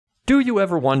Do you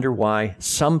ever wonder why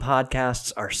some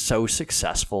podcasts are so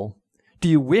successful? Do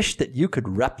you wish that you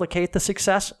could replicate the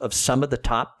success of some of the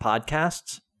top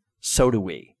podcasts? So do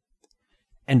we.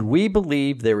 And we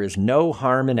believe there is no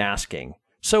harm in asking.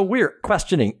 So we're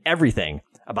questioning everything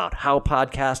about how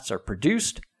podcasts are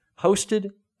produced, hosted,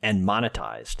 and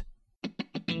monetized.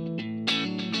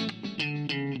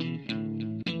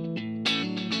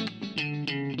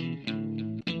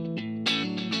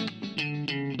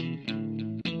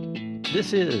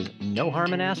 This is No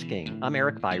Harm in Asking. I'm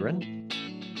Eric Byron.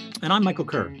 And I'm Michael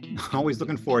Kerr. Always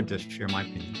looking forward to share my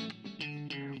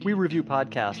opinion. We review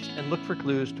podcasts and look for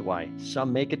clues to why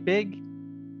some make it big.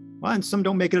 Well, and some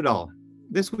don't make it at all.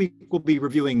 This week, we'll be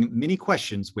reviewing Minnie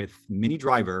Questions with Minnie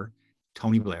Driver,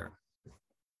 Tony Blair.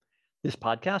 This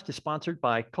podcast is sponsored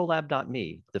by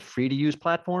Collab.me, the free-to-use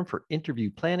platform for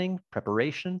interview planning,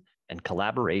 preparation, and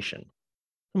collaboration.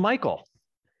 Michael,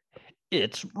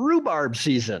 it's rhubarb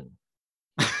season.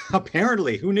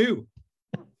 Apparently, who knew?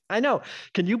 I know.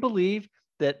 Can you believe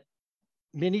that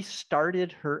Minnie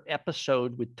started her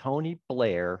episode with Tony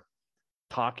Blair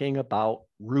talking about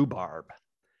rhubarb?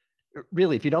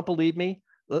 Really, if you don't believe me,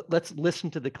 let's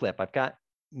listen to the clip. I've got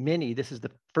Minnie. This is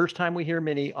the first time we hear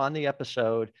Minnie on the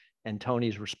episode and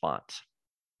Tony's response.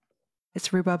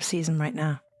 It's rhubarb season right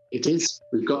now. It is.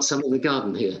 We've got some in the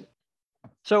garden here.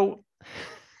 So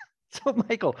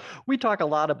Michael, we talk a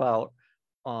lot about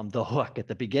the hook at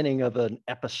the beginning of an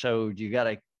episode. You got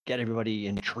to get everybody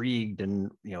intrigued and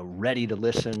ready to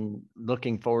listen,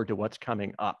 looking forward to what's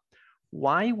coming up.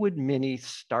 Why would Minnie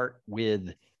start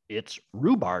with "It's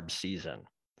rhubarb season"?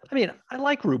 I mean, I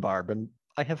like rhubarb, and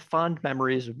I have fond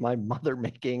memories of my mother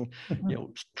making,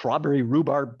 strawberry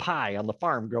rhubarb pie on the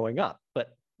farm growing up.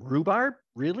 But rhubarb,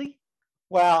 really?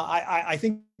 Well, I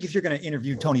think if you're going to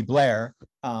interview Tony Blair,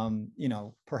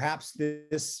 perhaps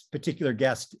this particular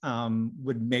guest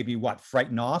would maybe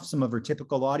frighten off some of her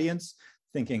typical audience,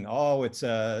 thinking, oh, it's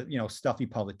a stuffy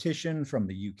politician from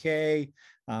the UK.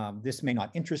 This may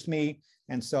not interest me.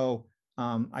 And so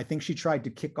I think she tried to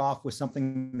kick off with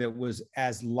something that was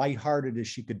as lighthearted as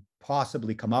she could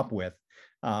possibly come up with,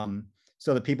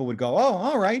 so that people would go, oh,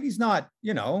 all right, he's not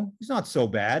so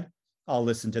bad. I'll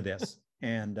listen to this.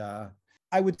 And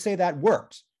I would say that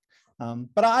worked.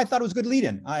 But I thought it was a good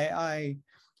lead-in. I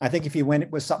think if you went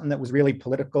with something that was really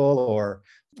political or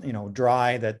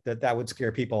dry, that would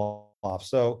scare people off.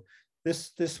 So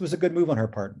this was a good move on her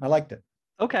part. I liked it.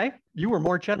 Okay, you were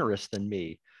more generous than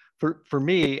me. For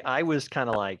me, I was kind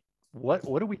of like,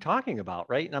 what are we talking about,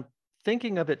 right? And I'm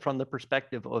thinking of it from the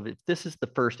perspective of, if this is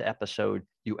the first episode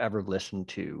you ever listened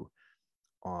to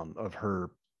of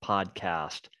her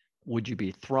podcast, would you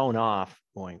be thrown off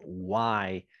going,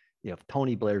 why, if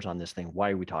Tony Blair's on this thing, why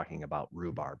are we talking about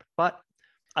rhubarb? But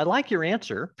I like your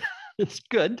answer. It's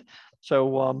good.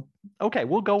 So, okay,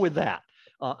 we'll go with that.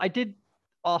 I did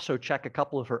also check a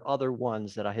couple of her other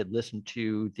ones that I had listened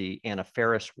to, the Anna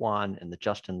Faris one and the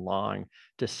Justin Long,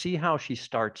 to see how she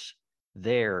starts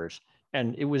theirs.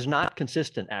 And it was not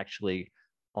consistent, actually.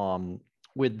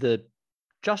 With the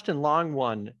Justin Long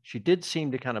one, she did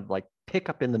seem to kind of pick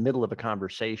up in the middle of a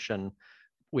conversation.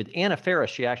 With Anna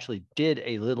Faris, she actually did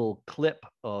a little clip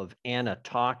of Anna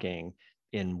talking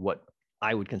in what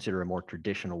I would consider a more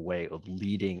traditional way of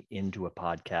leading into a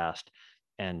podcast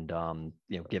and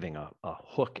giving a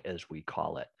hook, as we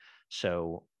call it.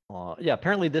 So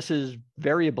apparently this is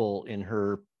variable in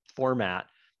her format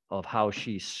of how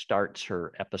she starts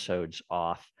her episodes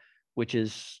off, which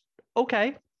is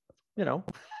okay.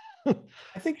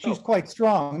 I think she's quite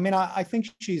strong. I mean, I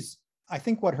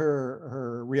think what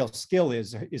her real skill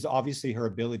is obviously her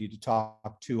ability to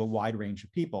talk to a wide range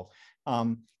of people,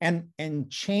 and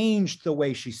change the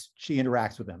way she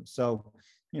interacts with them. So,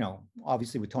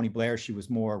 obviously with Tony Blair, she was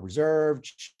more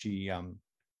reserved. She,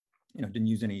 didn't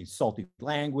use any salty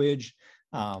language.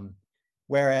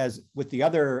 Whereas with the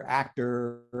other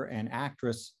actor and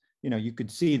actress, you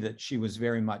could see that she was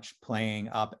very much playing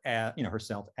up at,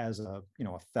 herself as a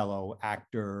fellow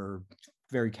actor,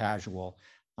 very casual.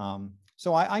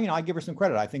 So I give her some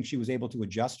credit. I think she was able to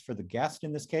adjust for the guest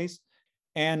in this case.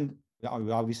 And I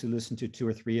obviously listened to 2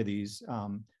 or 3 of these.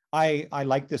 I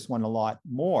like this one a lot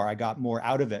more. I got more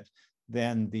out of it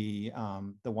than the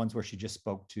ones where she just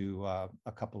spoke to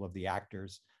a couple of the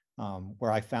actors,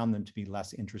 where I found them to be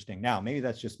less interesting. Now, maybe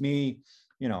that's just me.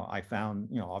 I found,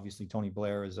 obviously Tony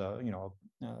Blair is a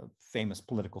famous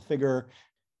political figure.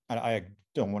 I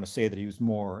don't want to say that he was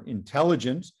more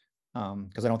intelligent,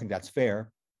 because I don't think that's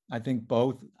fair. I think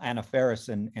both Anna Faris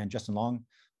and Justin Long,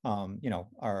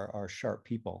 are sharp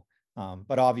people.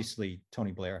 But obviously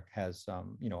Tony Blair has,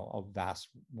 a vast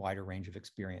wider range of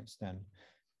experience than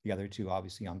the other two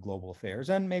obviously on global affairs.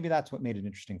 And maybe that's what made it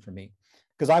interesting for me,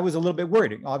 because I was a little bit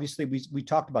worried. Obviously, we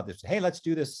talked about this. Hey, let's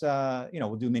do this.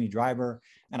 We'll do Minnie Driver.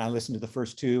 And I listened to the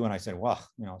first two, and I said, well,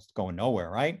 it's going nowhere,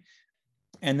 right?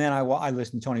 And then I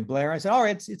listened to Tony Blair. I said, all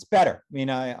right, it's better. I mean,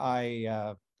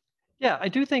 yeah, I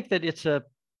do think that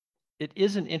it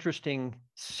is an interesting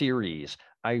series.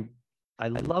 I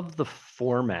love the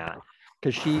format,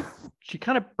 because she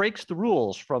kind of breaks the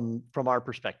rules from our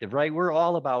perspective, right? We're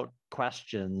all about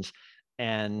questions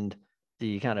and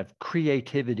the kind of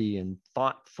creativity and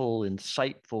thoughtful,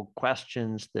 insightful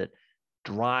questions that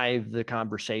drive the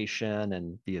conversation,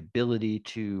 and the ability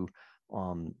to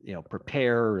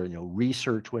prepare,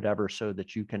 research whatever, so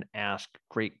that you can ask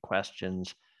great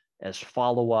questions as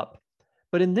follow-up.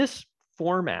 But in this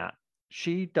format,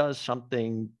 she does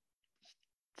something,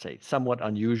 say, somewhat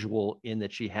unusual, in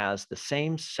that she has the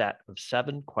same set of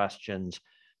 7 questions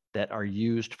that are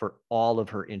used for all of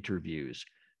her interviews,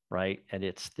 right? And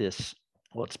it's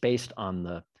based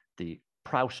on the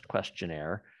Proust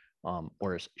Questionnaire,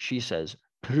 or as she says,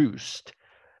 Proust.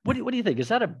 What do you think? Is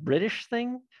that a British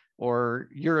thing or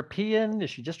European? Is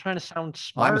she just trying to sound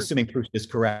smart? I'm assuming Proust is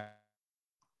correct.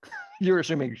 You're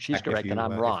assuming she's correct, and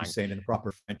I'm wrong. If you say it in the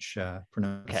proper French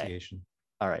pronunciation. Okay.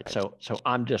 All right. So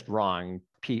I'm just wrong.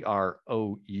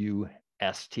 Proust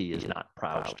is not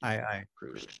Proust.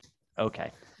 Proust.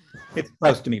 Okay. It's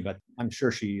Proust to me, but I'm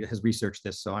sure she has researched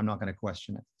this, so I'm not going to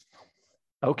question it.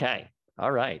 Okay.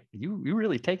 All right. You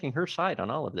really taking her side on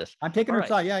all of this. I'm taking her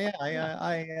side.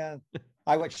 Yeah.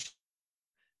 I watched.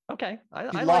 Okay.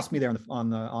 I lost me there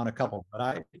on a couple,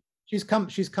 but she's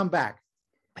come back.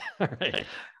 All right.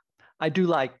 I do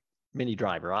like Minnie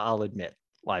Driver, I'll admit.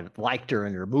 I've liked her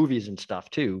in her movies and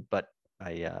stuff too, but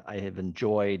I have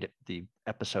enjoyed the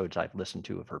episodes I've listened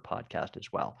to of her podcast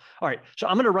as well. All right, so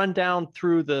I'm going to run down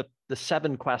through the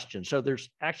 7 questions. So there's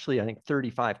actually, I think,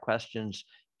 35 questions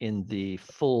in the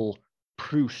full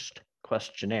Proust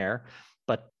questionnaire,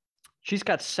 but she's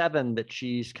got 7 that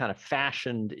she's kind of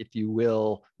fashioned, if you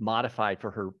will, modified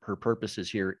for her purposes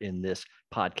here in this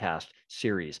podcast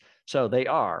series. So they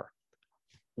are: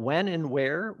 when and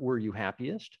where were you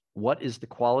happiest? What is the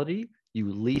quality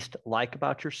you least like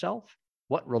about yourself?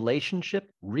 What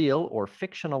relationship, real or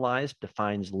fictionalized,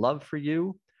 defines love for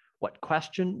you? What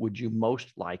question would you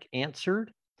most like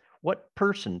answered? What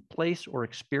person, place, or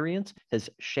experience has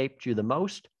shaped you the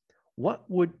most? What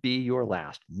would be your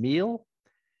last meal?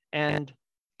 And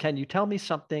can you tell me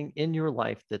something in your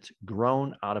life that's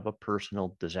grown out of a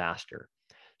personal disaster?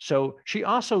 So she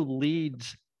also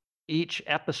leads each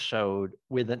episode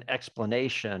with an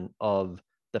explanation of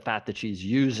the fact that she's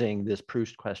using this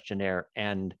Proust questionnaire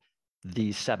and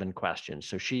these 7 questions.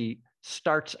 So she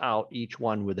starts out each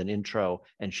one with an intro,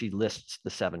 and she lists the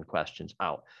 7 questions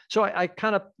out. So I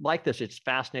kind of like this. It's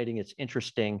fascinating. It's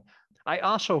interesting. I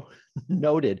also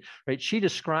noted, right, she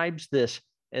describes this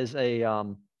as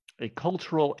a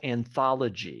cultural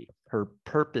anthology, her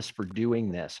purpose for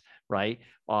doing this, right?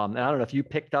 And I don't know if you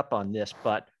picked up on this,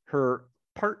 but her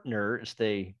partner, as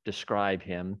they describe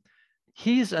him,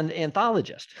 he's an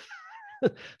anthologist.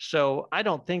 So I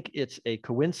don't think it's a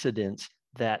coincidence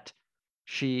that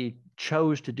she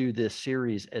chose to do this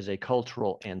series as a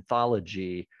cultural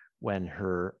anthology when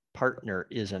her partner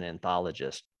is an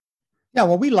anthologist. Yeah,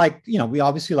 well, we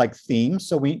obviously like themes,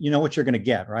 so we what you're going to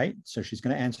get, right? So she's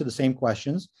going to answer the same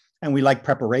questions, and we like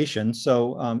preparation.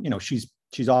 So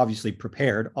she's obviously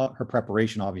prepared. Her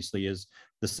preparation obviously is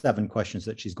the 7 questions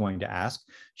that she's going to ask.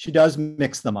 She does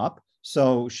mix them up,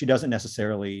 so she doesn't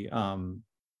necessarily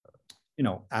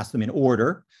ask them in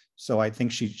order. So I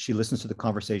think she listens to the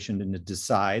conversation and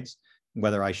decides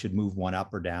whether I should move one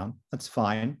up or down. That's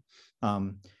fine.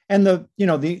 And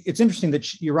it's interesting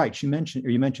that you're right. You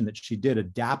mentioned that she did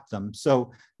adapt them.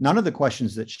 So none of the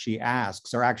questions that she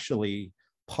asks are actually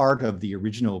part of the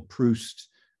original Proust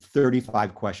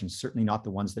 35 questions, certainly not the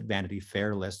ones that Vanity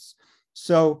Fair lists.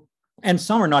 So, and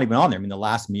some are not even on there. I mean, the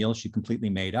last meal she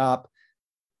completely made up.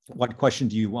 What question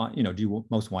do you want, do you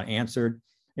most want answered?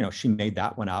 She made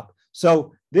that one up.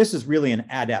 So this is really an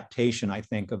adaptation, I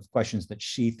think, of questions that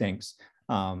she thinks,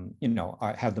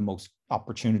 have the most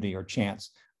opportunity or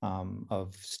chance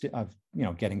of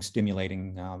getting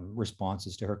stimulating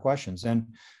responses to her questions. And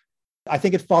I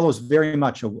think it follows very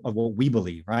much of what we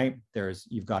believe, right?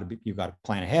 You've got to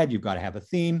plan ahead, you've got to have a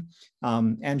theme,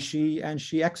 and she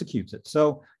executes it.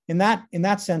 So in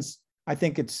that sense, I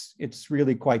think it's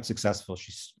really quite successful.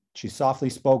 She's softly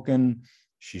spoken,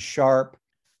 she's sharp.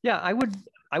 Yeah, I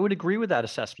would agree with that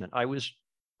assessment. I was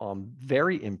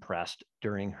very impressed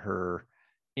during her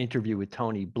interview with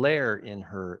Tony Blair in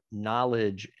her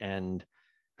knowledge and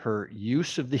her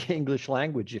use of the English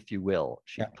language, if you will.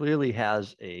 She clearly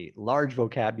has a large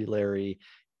vocabulary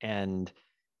and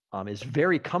is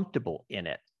very comfortable in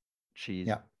it. She's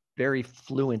very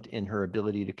fluent in her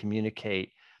ability to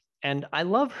communicate. And I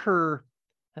love her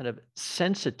kind of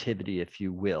sensitivity, if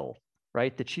you will,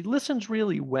 right? That she listens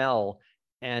really well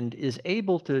and is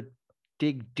able to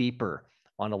dig deeper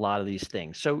on a lot of these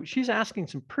things. So she's asking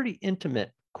some pretty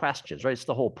intimate questions, right? It's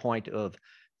the whole point of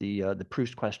the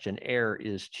Proust Questionnaire,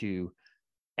 is to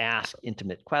ask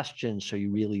intimate questions so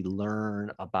you really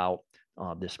learn about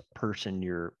this person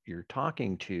you're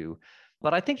talking to.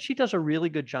 But I think she does a really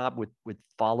good job with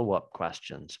follow-up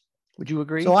questions. Would you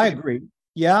agree? So I agree.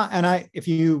 Yeah, and if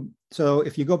you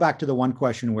go back to the one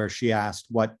question where she asked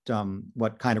what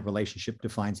kind of relationship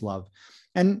defines love,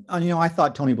 and I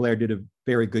thought Tony Blair did a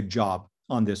very good job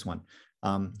on this one.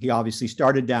 He obviously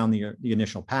started down the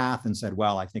initial path and said,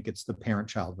 well, I think it's the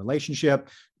parent-child relationship.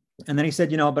 And then he said,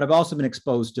 but I've also been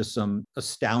exposed to some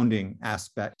astounding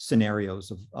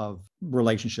scenarios of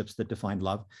relationships that define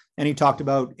love. And he talked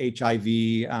about HIV,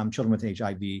 children with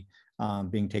HIV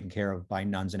being taken care of by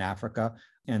nuns in Africa.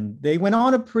 And they went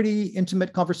on a pretty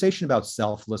intimate conversation about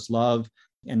selfless love.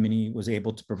 And Minnie was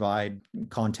able to provide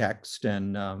context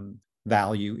and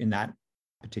value in that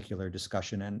particular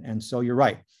discussion. And so you're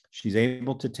right. She's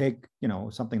able to take,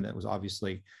 something that was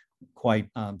obviously quite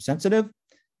sensitive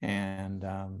and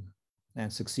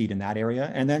succeed in that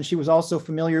area. And then she was also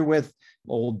familiar with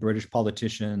old British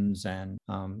politicians, and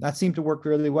that seemed to work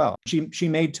really well. She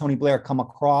made Tony Blair come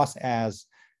across as,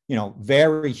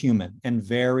 very human and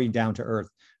very down to earth,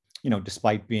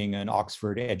 despite being an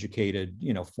Oxford educated,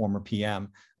 former PM.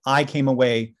 I came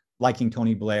away liking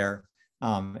Tony Blair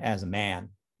as a man.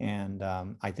 And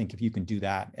I think if you can do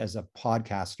that as a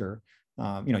podcaster,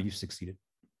 you've succeeded.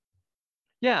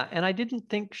 Yeah. And I didn't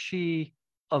think she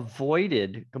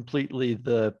avoided completely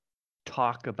the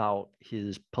talk about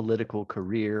his political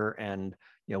career and,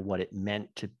 what it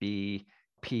meant to be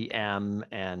PM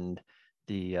and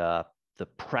the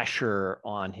pressure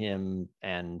on him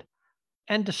and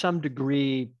to some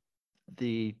degree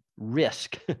the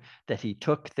risk that he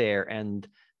took there. And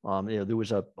there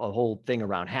was a whole thing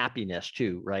around happiness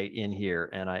too, right, in here.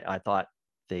 And I thought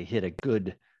they hit a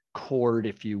good chord,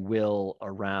 if you will,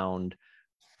 around,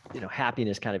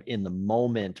 happiness kind of in the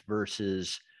moment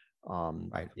versus,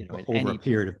 right, over a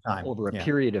period of time. Over a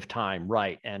period of time,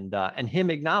 right. And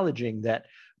him acknowledging that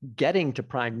getting to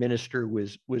prime minister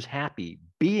was happy.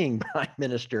 Being prime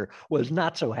minister was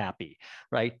not so happy,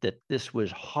 right? That this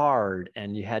was hard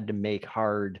and you had to make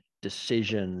hard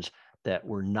decisions that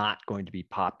were not going to be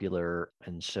popular.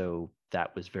 And so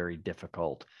that was very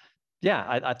difficult.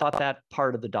 Yeah, I thought that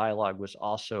part of the dialogue was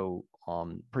also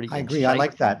pretty I agree. insightful. I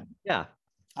like that. Yeah.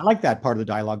 I like that part of the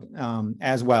dialogue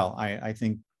as well. I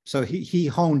think so. He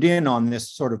honed in on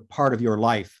this sort of part of your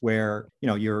life where,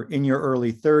 you're in your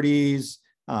early 30s.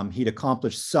 He'd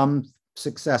accomplished some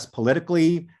success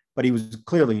politically, but he was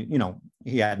clearly,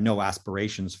 he had no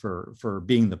aspirations for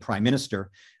being the prime minister.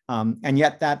 And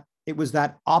yet that it was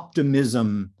that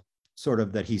optimism sort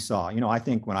of that he saw. I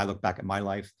think when I look back at my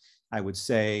life, I would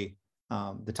say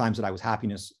the times that I was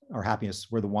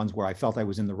happiest were the ones where I felt I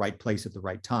was in the right place at the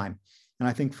right time. And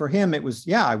I think for him, it was,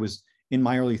 I was in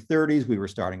my early 30s. We were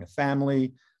starting a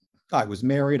family. I was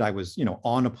married. I was,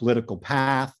 on a political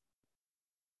path.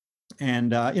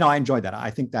 And, I enjoyed that. I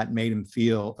think that made him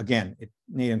feel, again, it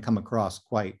made him come across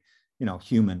quite,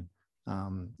 human,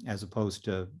 as opposed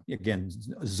to, again,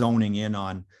 zoning in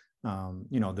on,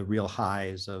 the real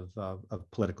highs of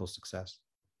political success.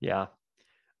 Yeah.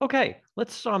 Okay.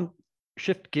 Let's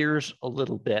shift gears a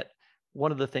little bit.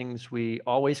 One of the things we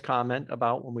always comment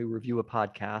about when we review a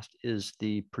podcast is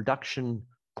the production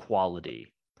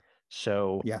quality.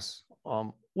 So, yes.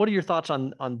 What are your thoughts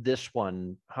on this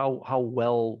one? How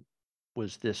well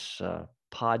was this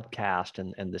podcast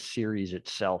and the series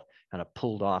itself kind of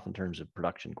pulled off in terms of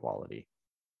production quality?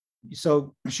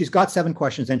 So she's got 7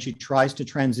 questions and she tries to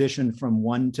transition from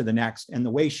one to the next. And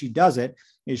the way she does it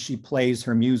is she plays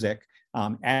her music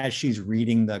as she's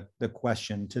reading the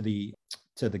question to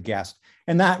the guest.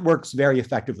 And that works very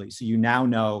effectively. So you now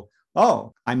know,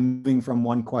 oh, I'm moving from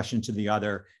one question to the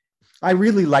other. I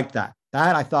really liked that.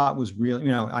 That I thought was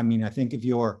really, I think if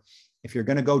you're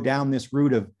going to go down this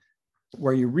route of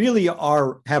where you really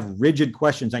have rigid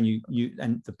questions and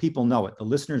and the people know it, the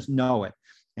listeners know it,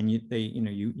 and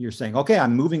you're saying, okay,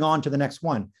 I'm moving on to the next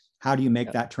one. How do you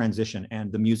make that transition?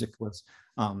 And the music was,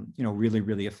 really,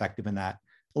 really effective in that.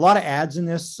 A lot of ads in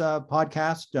this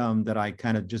podcast that I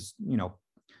kind of just,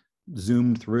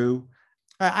 zoomed through.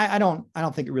 I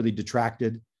don't think it really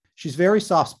detracted. she's very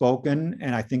soft-spoken,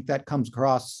 and I think that comes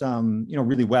across,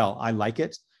 really well. I like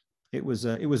it. It was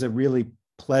a really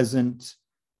pleasant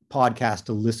podcast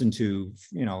to listen to,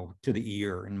 to the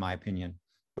ear, in my opinion.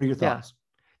 What are your thoughts?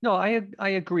 No, I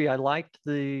agree. I liked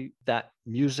that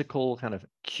musical kind of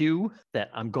cue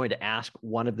that I'm going to ask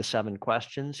one of the 7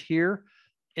 questions here.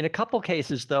 In a couple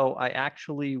cases, though, I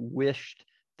actually wished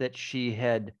that she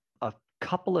had a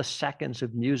couple of seconds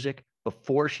of music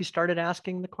before she started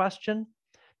asking the question.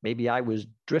 Maybe I was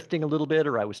drifting a little bit,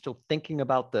 or I was still thinking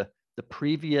about the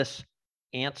previous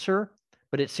answer,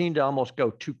 but it seemed to almost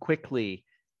go too quickly.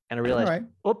 And I realized,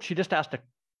 oops, she just asked a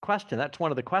question. That's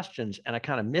one of the questions, and I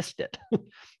kind of missed it.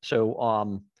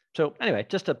 So anyway,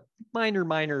 just a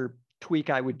minor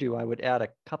tweak I would do. I would add a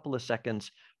couple of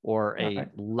seconds or a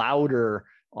louder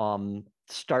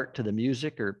start to the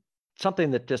music, or something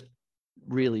that just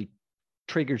really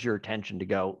triggers your attention to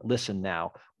go, listen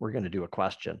now, we're going to do a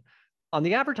question. On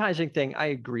the advertising thing, I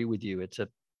agree with you. It's a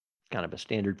kind of a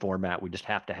standard format. We just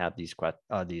have to have these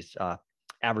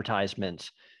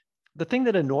advertisements. The thing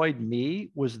that annoyed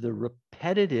me was the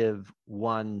repetitive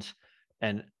ones,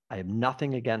 and I have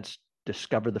nothing against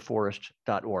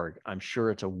discovertheforest.org. I'm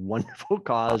sure it's a wonderful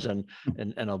cause and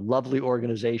a lovely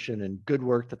organization and good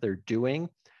work that they're doing.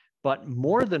 But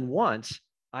more than once,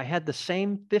 I had the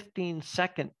same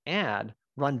 15-second ad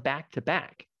run back to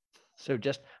back. So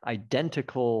just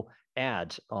identical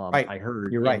ads. Right. I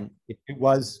heard. You're right.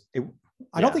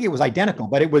 I don't think it was identical,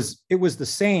 but it was the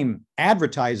same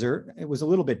advertiser. It was a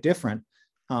little bit different.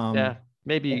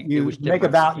 Maybe you it was make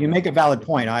you make a valid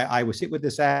point. I was hit with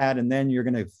this ad, and then you're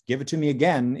going to give it to me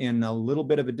again in a little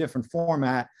bit of a different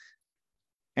format.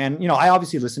 And I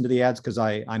obviously listen to the ads because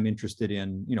I'm interested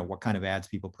in what kind of ads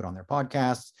people put on their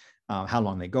podcasts, how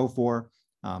long they go for.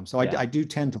 I do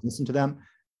tend to listen to them,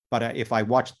 but if I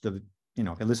watch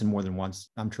if I listen more than once,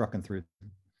 I'm trucking through.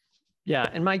 Yeah,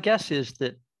 and my guess is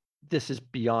that this is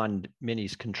beyond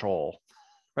Minnie's control,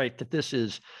 right? That this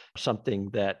is something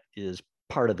that is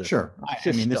part of the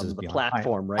system, this is the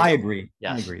platform, right? I agree.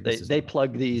 Yes, I agree. They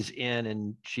plug these in,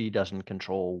 and she doesn't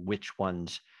control which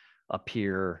ones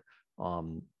appear.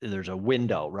 There's a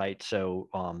window, right? So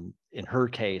in her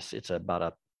case, it's about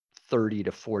a 30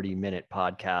 to 40 minute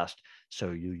podcast.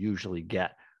 So you usually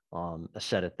get a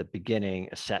set at the beginning,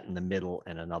 a set in the middle,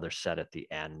 and another set at the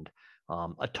end.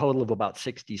 A total of about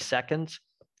 60 seconds.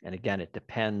 And again, it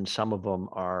depends. Some of them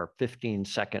are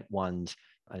 15-second ones.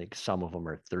 I think some of them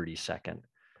are 30-second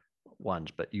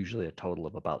ones, but usually a total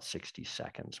of about 60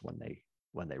 seconds when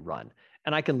they run.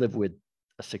 And I can live with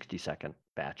a 60-second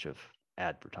batch of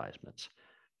advertisements.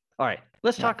 All right,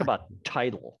 let's talk about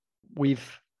title.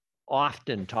 We've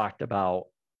often talked about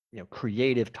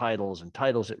creative titles and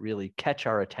titles that really catch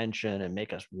our attention and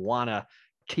make us want to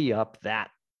tee up that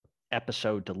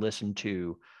episode to listen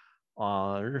to.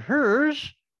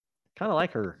 Hers, kind of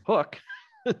like her hook,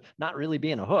 not really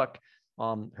being a hook.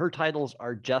 Her titles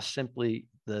are just simply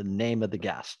the name of the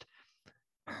guest.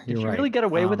 Did you really get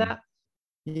away with that?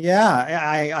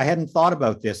 Yeah, I hadn't thought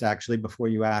about this actually before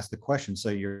you asked the question. So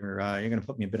you're going to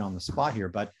put me a bit on the spot here,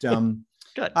 but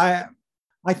good.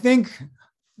 I think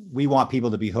we want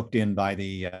people to be hooked in by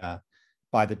the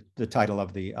title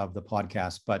of the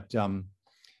podcast, but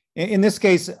in this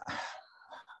case,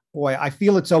 boy, I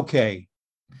feel it's okay.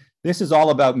 This is all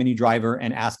about Minnie Driver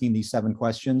and asking these 7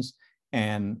 questions,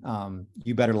 and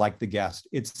you better like the guest.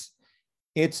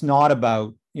 It's not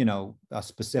about a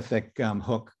specific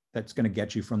hook that's going to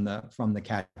get you from the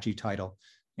catchy title,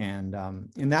 and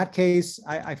in that case,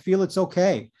 I feel it's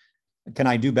okay. Can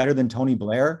I do better than Tony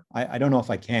Blair? I don't know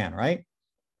if I can, right?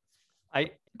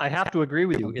 I have to agree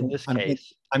with you in this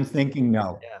case. I'm thinking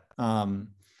no. Yeah.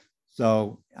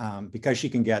 Because she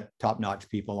can get top-notch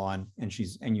people on, and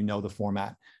the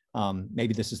format,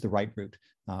 maybe this is the right route.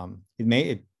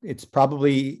 It's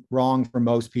probably wrong for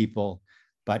most people,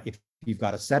 but if you've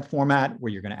got a set format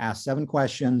where you're going to ask 7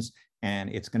 questions and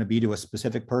it's going to be to a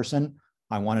specific person,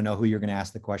 I want to know who you're going to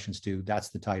ask the questions to. That's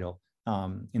the title.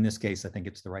 In this case, I think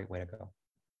it's the right way to go.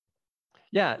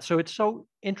 Yeah, so it's so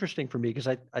interesting for me because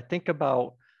I think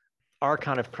about our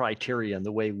kind of criteria and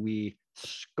the way we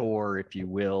score, if you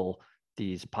will,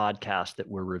 these podcasts that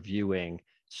we're reviewing.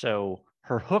 So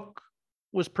her hook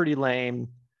was pretty lame,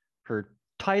 her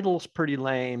title's pretty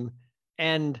lame,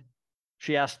 and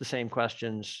she asked the same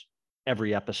questions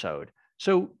every episode.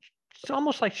 So it's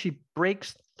almost like she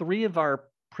breaks 3 of our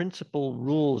principal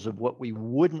rules of what we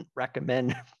wouldn't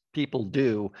recommend people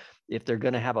do if they're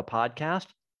going to have a podcast.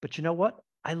 But you know what?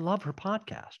 I love her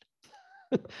podcast,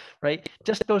 right?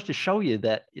 Just goes to show you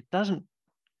that it doesn't,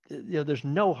 there's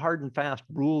no hard and fast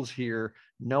rules here,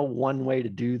 no one way to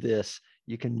do this.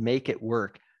 You can make it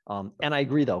work. And I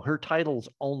agree, though, her titles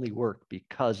only work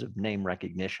because of name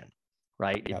recognition,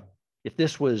 right? Yep. If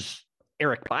this was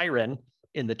Eric Byron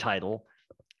in the title,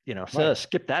 so Right.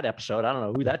 skip that episode. I don't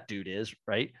know who that dude is,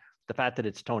 right? The fact that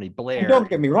it's Tony Blair. And don't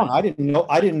get me wrong, I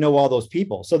didn't know all those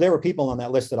people. So there were people on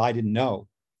that list that I didn't know.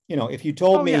 If you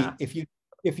told me, yeah.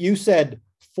 if you said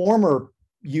former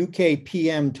UK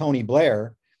PM Tony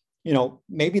Blair,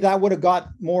 maybe that would have got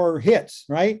more hits,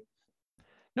 right?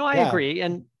 No, I agree.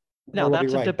 And now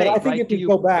that's a right. debate, but I think right? if you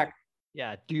go back.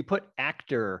 Yeah. Do you put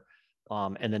actor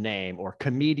and the name, or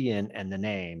comedian and the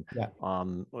name? Yeah.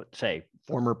 Let's say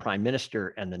former prime minister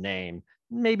and the name.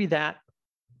 Maybe that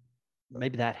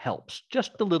helps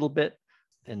just a little bit.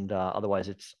 And otherwise,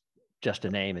 it's just a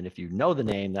name. And if you know the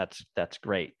name, that's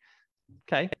great.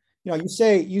 Okay. You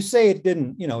say it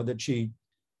didn't. That she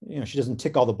doesn't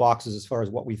tick all the boxes as far as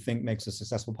what we think makes a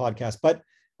successful podcast. But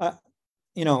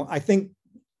I think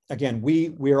again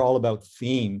we're all about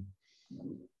theme.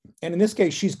 And in this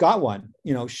case, she's got one.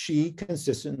 She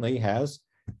consistently has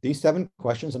these 7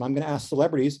 questions, and I'm going to ask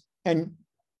celebrities. And,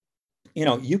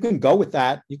 you can go with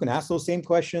that. You can ask those same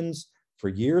questions for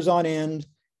years on end.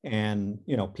 And,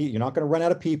 you're not going to run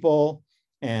out of people.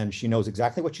 And she knows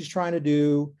exactly what she's trying to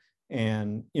do.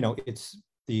 And, it's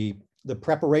the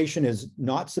preparation is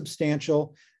not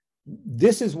substantial.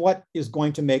 This is what is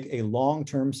going to make a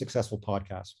long-term successful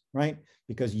podcast, right?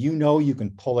 Because you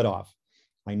can pull it off.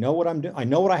 I know what I'm doing. I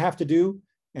know what I have to do,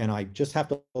 and I just have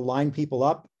to line people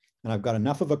up. And I've got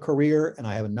enough of a career, and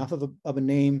I have enough of a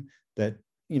name that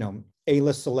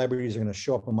A-list celebrities are going to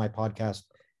show up on my podcast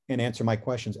and answer my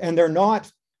questions. And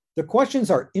the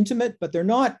questions are intimate, but they're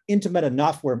not intimate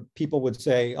enough where people would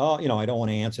say, "Oh, I don't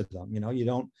want to answer them." You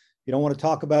don't want to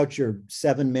talk about your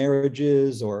 7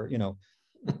 marriages or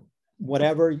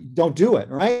whatever. Don't do it,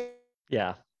 right?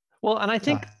 Yeah. Well, and I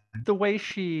think the way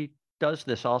she does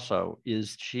this also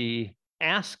is she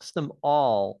asks them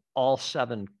all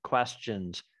 7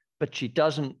 questions, but she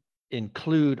doesn't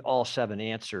include all 7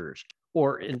 answers,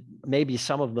 or maybe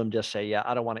some of them just say, yeah,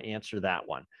 I don't want to answer that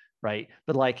one, right?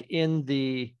 But like in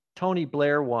the Tony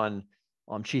Blair one,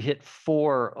 she hit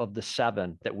 4 of the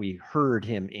 7 that we heard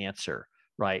him answer,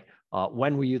 right?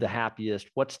 When were you the happiest?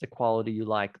 What's the quality you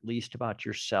like least about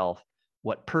yourself?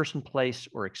 What person, place,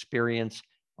 or experience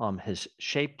has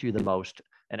shaped you the most?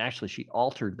 And actually, she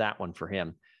altered that one for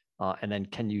him. And then,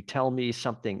 can you tell me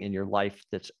something in your life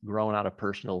that's grown out of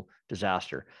personal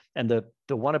disaster? And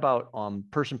the one about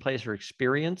person, place, or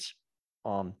experience,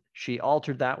 she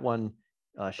altered that one.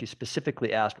 She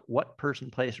specifically asked, what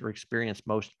person, place, or experience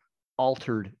most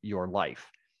altered your life?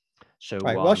 So,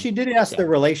 right. Well, she did ask the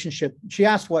relationship. She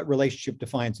asked what relationship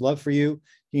defines love for you.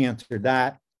 He answered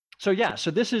that. So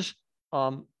this is,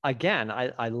 again,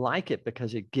 I like it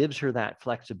because it gives her that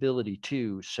flexibility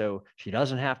too. So she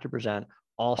doesn't have to present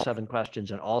all 7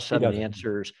 questions and all 7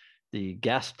 answers. The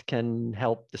guest can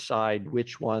help decide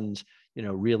which ones,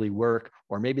 really work,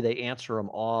 or maybe they answer them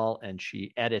all and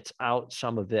she edits out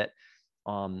some of it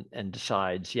and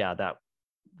decides, yeah, that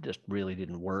just really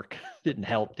didn't work, didn't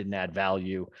help, didn't add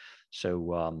value.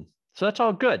 So that's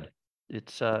all good.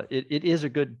 It is a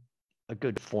good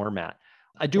format.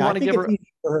 I do want to give her.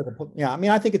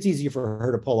 I think it's easy for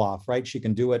her to pull off, right? She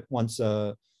can do it once,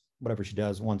 whatever she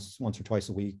does, once or twice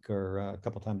a week, or a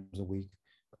couple times a week,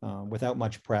 without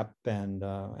much prep, and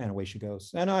away she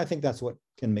goes. And I think that's what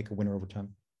can make a winner over time.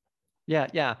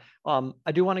 Yeah.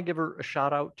 I do want to give her a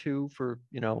shout out too for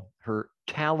her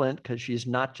talent, because she's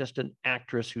not just an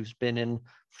actress who's been in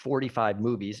 45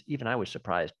 movies. Even I was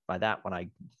surprised by that when I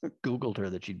Googled her,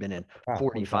 that she'd been in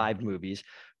 45 movies.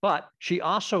 But she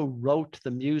also wrote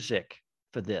the music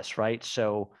for this, right?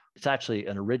 So it's actually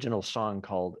an original song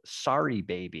called "Sorry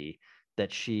Baby"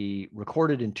 that she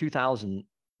recorded in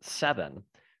 2007.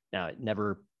 Now it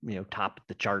never topped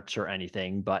the charts or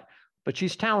anything, but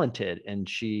she's talented, and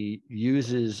she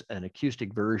uses an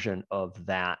acoustic version of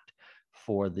that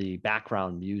for the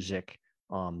background music,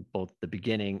 both the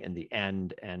beginning and the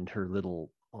end, and her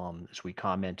little, as we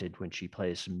commented, when she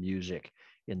plays some music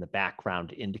in the background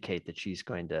to indicate that she's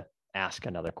going to ask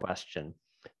another question.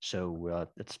 So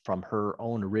it's from her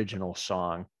own original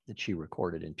song that she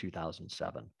recorded in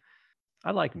 2007.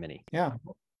 I like Minnie. Yeah,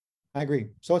 I agree.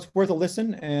 So it's worth a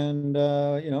listen, and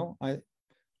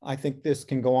I think this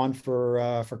can go on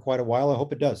for quite a while. I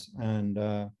hope it does. And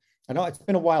I know it's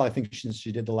been a while, I think, since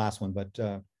she did the last one, but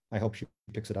I hope she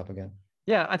picks it up again.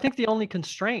 Yeah, I think the only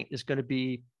constraint is going to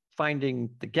be finding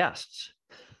the guests,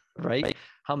 right?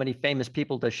 How many famous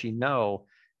people does she know?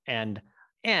 And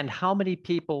how many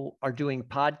people are doing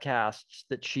podcasts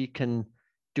that she can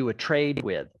do a trade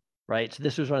with, right? So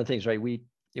this was one of the things, right? We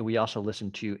we also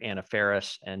listened to Anna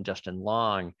Faris and Justin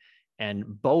Long, and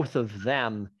both of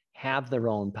them have their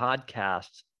own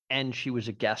podcasts, and she was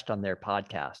a guest on their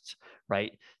podcasts,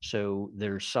 right? So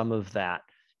there's some of that.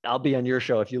 I'll be on your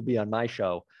show if you'll be on my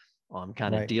show,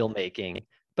 kind of deal making,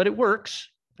 but it works.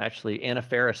 Actually, Anna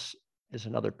Faris is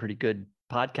another pretty good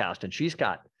podcast, and she's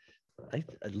got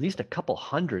at least a couple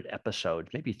hundred episodes,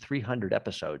 maybe 300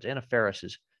 episodes. Anna Faris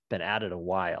has been at it a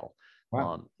while,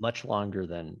 much longer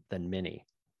than Minnie.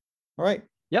 All right.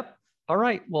 Yep. All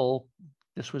right. Well,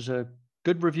 this was a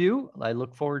good review. I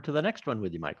look forward to the next one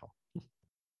with you, Michael.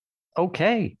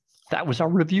 Okay. That was our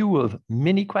review of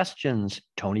Minnie Questions,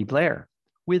 Tony Blair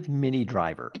with Minnie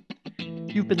Driver.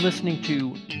 You've been listening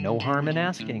to No Harm in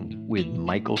Asking with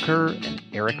Michael Kerr and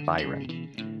Eric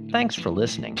Byron. Thanks for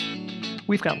listening.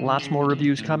 We've got lots more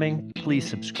reviews coming. Please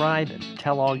subscribe and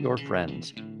tell all your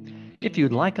friends. If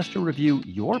you'd like us to review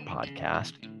your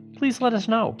podcast, please let us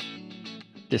know.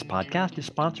 This podcast is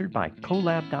sponsored by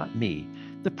Colab.me,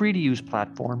 the free-to-use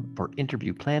platform for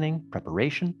interview planning,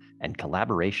 preparation, and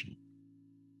collaboration.